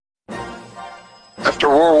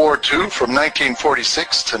After World War II, from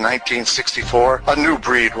 1946 to 1964, a new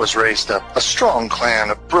breed was raised up. A strong clan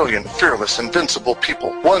of brilliant, fearless, invincible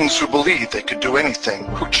people. Ones who believed they could do anything,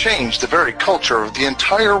 who changed the very culture of the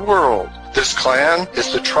entire world. This clan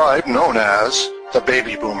is the tribe known as the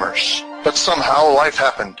Baby Boomers. But somehow life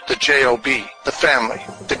happened. The J-O-B, the family,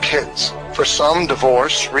 the kids. For some,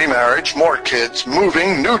 divorce, remarriage, more kids,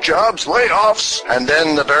 moving, new jobs, layoffs. And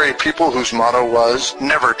then the very people whose motto was,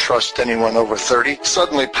 never trust anyone over 30,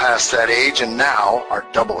 suddenly passed that age and now are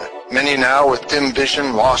double it. Many now with dim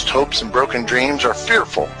vision, lost hopes, and broken dreams are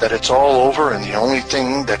fearful that it's all over and the only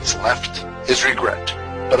thing that's left is regret.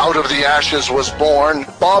 But out of the ashes was born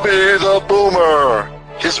Bobby the Boomer.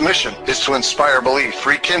 His mission is to inspire belief,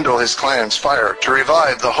 rekindle his clan's fire, to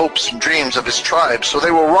revive the hopes and dreams of his tribe so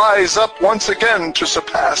they will rise up once again to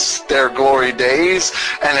surpass their glory days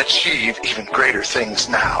and achieve even greater things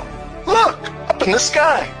now. Look, up in the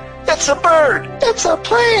sky. It's a bird. It's a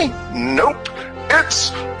plane. Nope.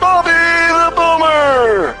 It's Bobby the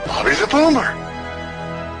Boomer. Bobby the Boomer.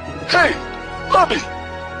 Hey, Bobby.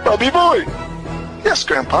 Bobby boy. Yes,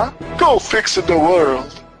 Grandpa. Go fixing the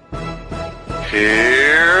world.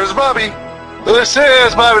 Here's Bobby. This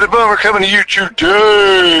is Bobby the Boomer coming to you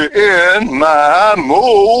today in my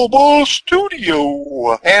mobile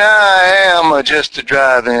studio. And I am just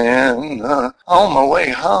driving on my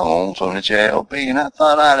way home from the JLB, and I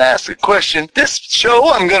thought I'd ask a question. This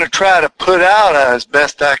show I'm going to try to put out as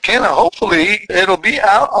best I can. Hopefully it'll be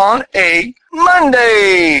out on a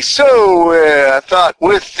Monday. So I thought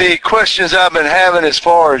with the questions I've been having as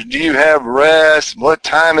far as do you have rest, what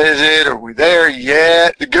time is it, are we there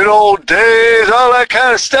yet, the good old days, all that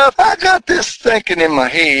kind of stuff, I got this thinking in my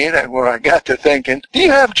head where I got to thinking, do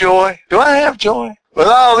you have joy? Do I have joy? With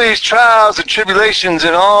all these trials and tribulations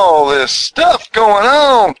and all this stuff going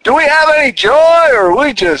on, do we have any joy, or are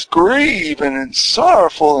we just grieving and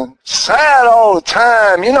sorrowful and sad all the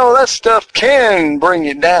time? You know, that stuff can bring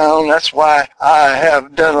you down. That's why I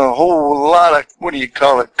have done a whole lot of,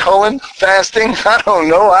 culling, fasting? I don't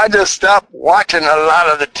know. I just stopped watching a lot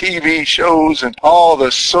of the TV shows and all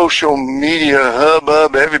the social media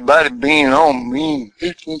hubbub, everybody being on mean,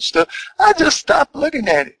 hateful and stuff. I just stopped looking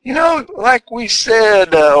at it. You know, like we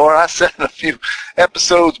said, or I said a few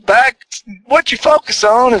episodes back, what you focus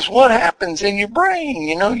on is what happens in your brain.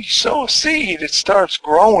 You know, you sow a seed, it starts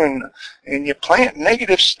growing, and you plant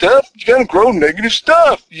negative stuff, you're going to grow negative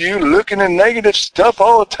stuff. You looking at negative stuff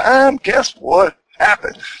all the time, guess what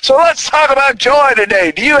happened? So let's talk about joy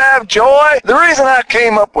today. Do you have joy? The reason I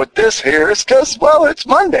came up with this here is because, well, it's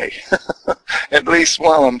Monday. At least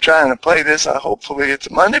while I'm trying to play this, hopefully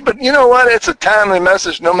it's Monday. But you know what? It's a timely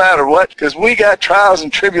message no matter what, because we got trials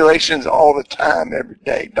and tribulations all the time, every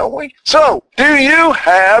day, don't we? So, do you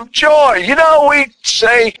have joy? You know, we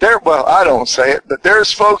say well, I don't say it, but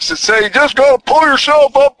there's folks that say, you just got to pull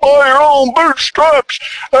yourself up by your own bootstraps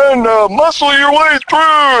and muscle your way through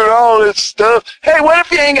and all this stuff. Hey, what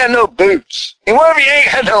if you ain't got no boots? And what if you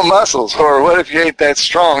ain't got no muscles? Or what if you ain't that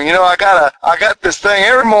strong? You know, I got this thing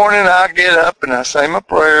every morning. I get up and I say my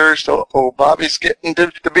prayers. So, Bobby's getting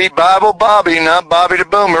to be Bible Bobby, not Bobby the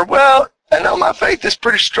Boomer. Well, I know my faith is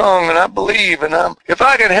pretty strong, and I believe, and if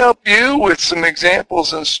I can help you with some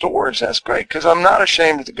examples and stories, that's great, because I'm not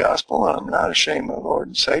ashamed of the gospel, and I'm not ashamed of the Lord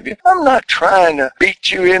and Savior. I'm not trying to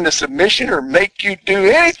beat you into submission or make you do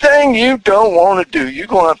anything you don't want to do. You're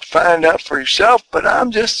going to have to find out for yourself, but I'm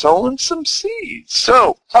just sowing some seeds.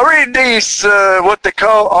 So, I read these, what they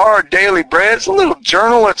call Our Daily Bread. It's a little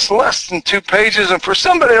journal. It's less than 2 pages, and for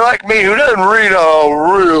somebody like me who doesn't read all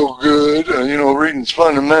real good, reading's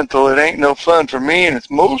fundamental. It ain't no fun for me, and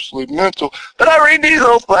it's mostly mental. But I read these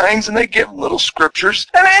little things, and they give little scriptures,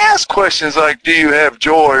 and they ask questions like, do you have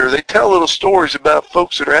joy? Or they tell little stories about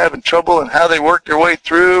folks that are having trouble and how they work their way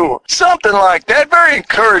through, or something like that. Very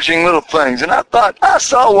encouraging little things. And I thought, I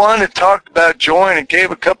saw one that talked about joy, and it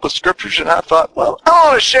gave a couple of scriptures, and I thought, well, I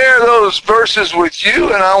want to share those verses with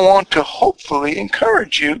you, and I want to hopefully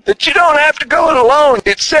encourage you that you don't have to go it alone.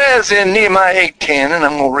 It says in Nehemiah 8:10, and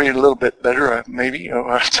I'm going to read a little bit better, maybe,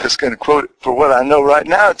 or I'm just going to quote it for what I know right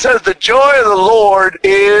now. It says, the joy of the Lord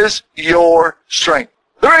is your strength.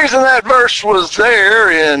 The reason that verse was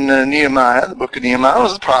there in Nehemiah, the book of Nehemiah,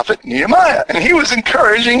 was the prophet Nehemiah. And he was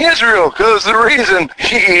encouraging Israel, because the reason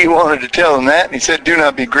he wanted to tell them that, and he said, do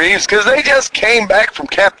not be grieved, because they just came back from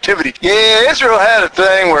captivity. Yeah, Israel had a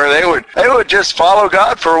thing where they would just follow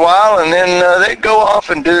God for a while, and then they'd go off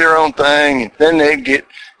and do their own thing, and then they'd get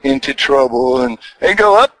into trouble, and they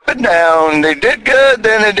go up and down. They did good,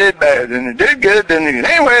 then they did bad, and they did good, then they did.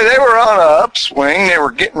 Anyway, they were on an upswing. They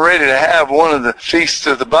were getting ready to have one of the feasts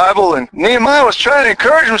of the Bible, and Nehemiah was trying to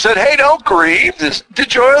encourage them, said, hey, don't grieve. The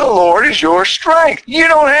joy of the Lord is your strength. You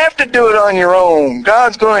don't have to do it on your own.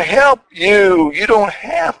 God's going to help you. You don't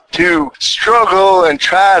have to struggle and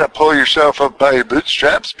try to pull yourself up by your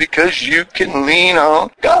bootstraps, because you can lean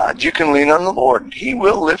on God. You can lean on the Lord, and He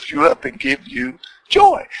will lift you up and give you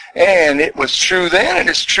joy. And it was true then, and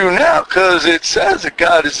it's true now, because it says that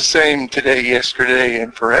God is the same today, yesterday,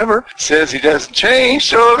 and forever. It says He doesn't change.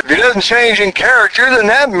 So if He doesn't change in character, then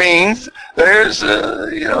that means there's,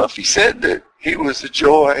 if He said that He was the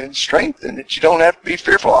joy and strength, and that you don't have to be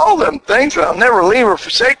fearful. All them things, I'll never leave or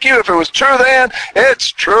forsake you. If it was true then, it's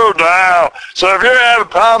true now. So if you're having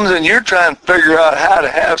problems and you're trying to figure out how to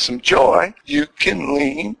have some joy, you can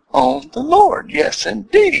lean on the Lord. Yes,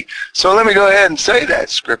 indeed. So let me go ahead and say that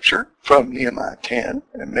scripture from Nehemiah 10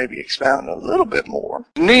 and maybe expound a little bit more.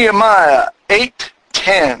 Nehemiah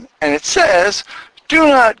 8:10, and it says, do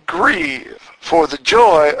not grieve, for the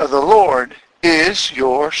joy of the Lord is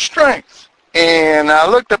your strength. And I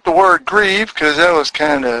looked up the word grieve because that was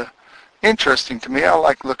kind of interesting to me. I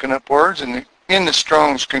like looking up words, and in the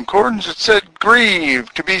Strong's Concordance it said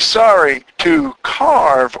grieve, to be sorry, to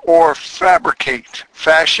carve or fabricate,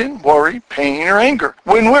 fashion, worry, pain, or anger.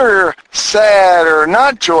 When we're sad or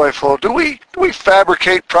not joyful, do we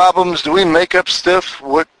fabricate problems? Do we make up stuff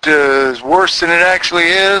what is worse than it actually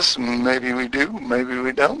is? Maybe we do, maybe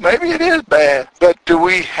we don't. Maybe it is bad. But do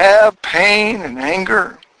we have pain and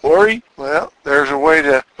anger? Worry? Well, there's a way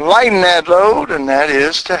to lighten that load, and that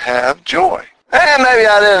is to have joy. And maybe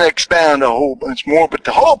I didn't expound a whole bunch more, but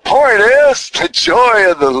the whole point is the joy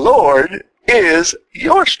of the Lord is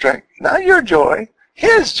your strength. Not your joy.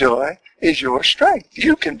 His joy is your strength.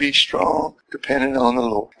 You can be strong depending on the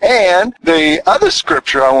Lord. And the other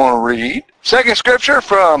scripture I want to read, second scripture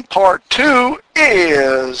from part 2,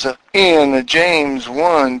 is in James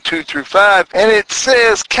 1:2-5, and it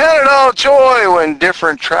says, count it all joy when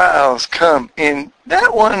different trials come. And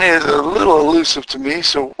that one is a little elusive to me,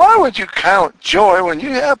 so why would you count joy when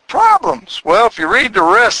you have problems? Well, if you read the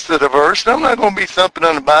rest of the verse, and I'm not going to be thumping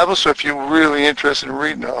on the Bible, so if you're really interested in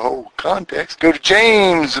reading the whole context, go to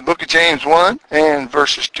James, the book of James 1, and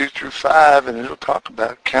verses 2-5, and it'll talk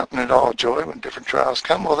about counting it all joy when different trials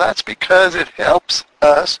come. Well, that's because it helps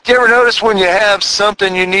us. Do you ever notice when you have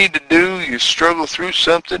something you need to do, you struggle through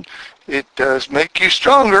something, it does make you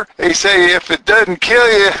stronger. They say if it doesn't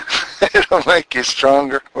kill you, it'll make you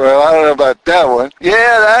stronger. Well, I don't know about that one.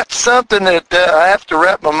 Yeah, that's something that I have to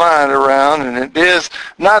wrap my mind around, and it is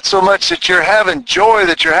not so much that you're having joy,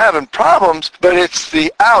 that you're having problems, but it's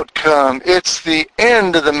the outcome. It's the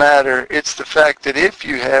end of the matter. It's the fact that if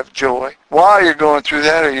you have joy while you're going through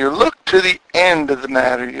that, or you look to the end of the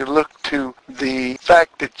matter, you look to the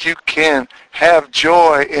fact that you can have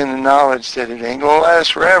joy in the knowledge that it ain't going to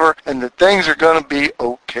last forever and that things are going to be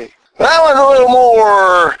okay. That one's a little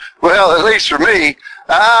more, well, at least for me,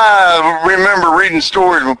 I remember reading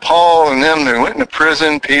stories with Paul and them. They went into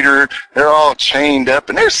prison, Peter, they're all chained up,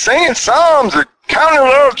 and they're singing psalms. They're counting a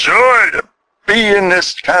little joy to be in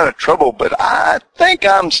this kind of trouble. But I think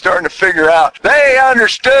I'm starting to figure out they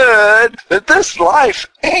understood that this life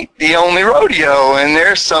ain't the only rodeo, and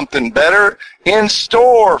there's something better in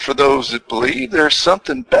store for those that believe. There's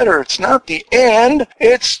something better. It's not the end.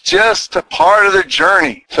 It's just a part of the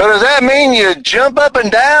journey. So does that mean you jump up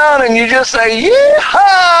and down and you just say,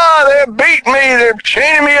 yee-haw, they're beating me, they're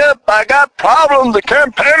chaining me up, I got problems, I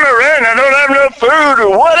can't pay my rent, I don't have enough food,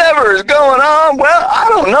 or whatever is going on? Well, I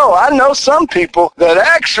don't know. I know some people that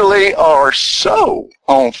actually are so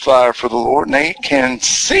on fire for the Lord, and they can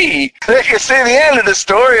see the end of the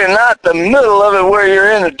story and not the middle of it where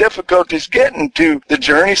you're in the difficulties getting to the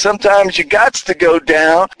journey. Sometimes you got to go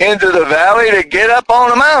down into the valley to get up on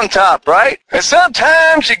the mountaintop, right? And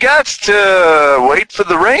sometimes you got to wait for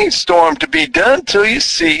the rainstorm to be done till you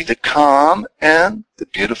see the calm and the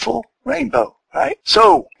beautiful rainbow. Right?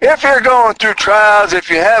 So, if you're going through trials, if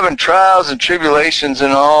you're having trials and tribulations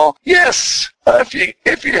and all, yes,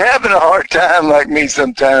 if you're having a hard time like me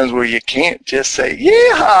sometimes where you can't just say,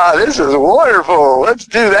 yeah, this is wonderful, let's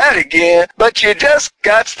do that again, but you just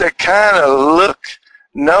got to kind of look,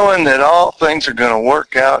 knowing that all things are going to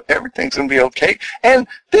work out, everything's going to be okay, and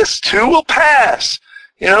this too will pass.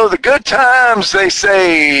 You know, the good times, they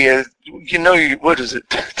say, what is it?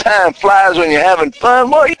 Time flies when you're having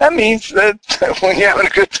fun. Well, that means that when you're having a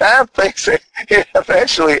good time, things it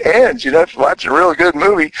eventually ends. You know, if you watch a real good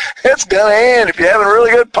movie, it's going to end. If you're having a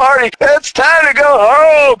really good party, it's time to go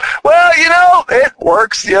home. Well, you know, it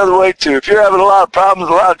works the other way, too. If you're having a lot of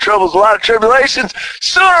problems, a lot of troubles, a lot of tribulations,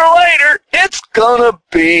 sooner or later, it's going to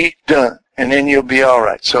be done. And then you'll be all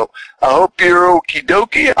right. So I hope you're okie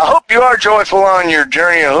dokie. I hope you are joyful on your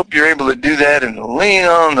journey. I hope you're able to do that and lean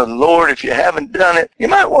on the Lord. If you haven't done it, you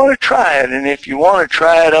might want to try it. And if you want to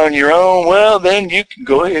try it on your own, well, then you can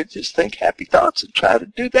go ahead, just think happy thoughts and try to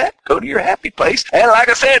do that. Go to your happy place. And like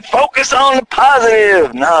I said, focus on the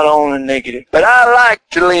positive, not on the negative. But I like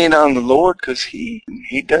to lean on the Lord because He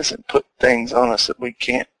doesn't put things on us that we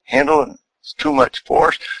can't handle. It's too much for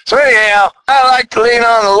us. So anyhow, I like to lean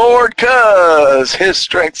on the Lord because His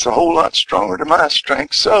strength's a whole lot stronger than my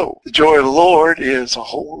strength. So the joy of the Lord is a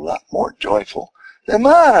whole lot more joyful than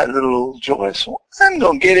my little old joy. So I'm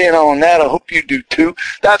going to get in on that. I hope you do too.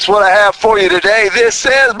 That's what I have for you today. This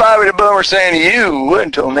is Bobby the Boomer saying to you,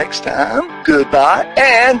 until next time, goodbye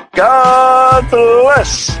and God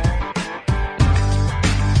bless.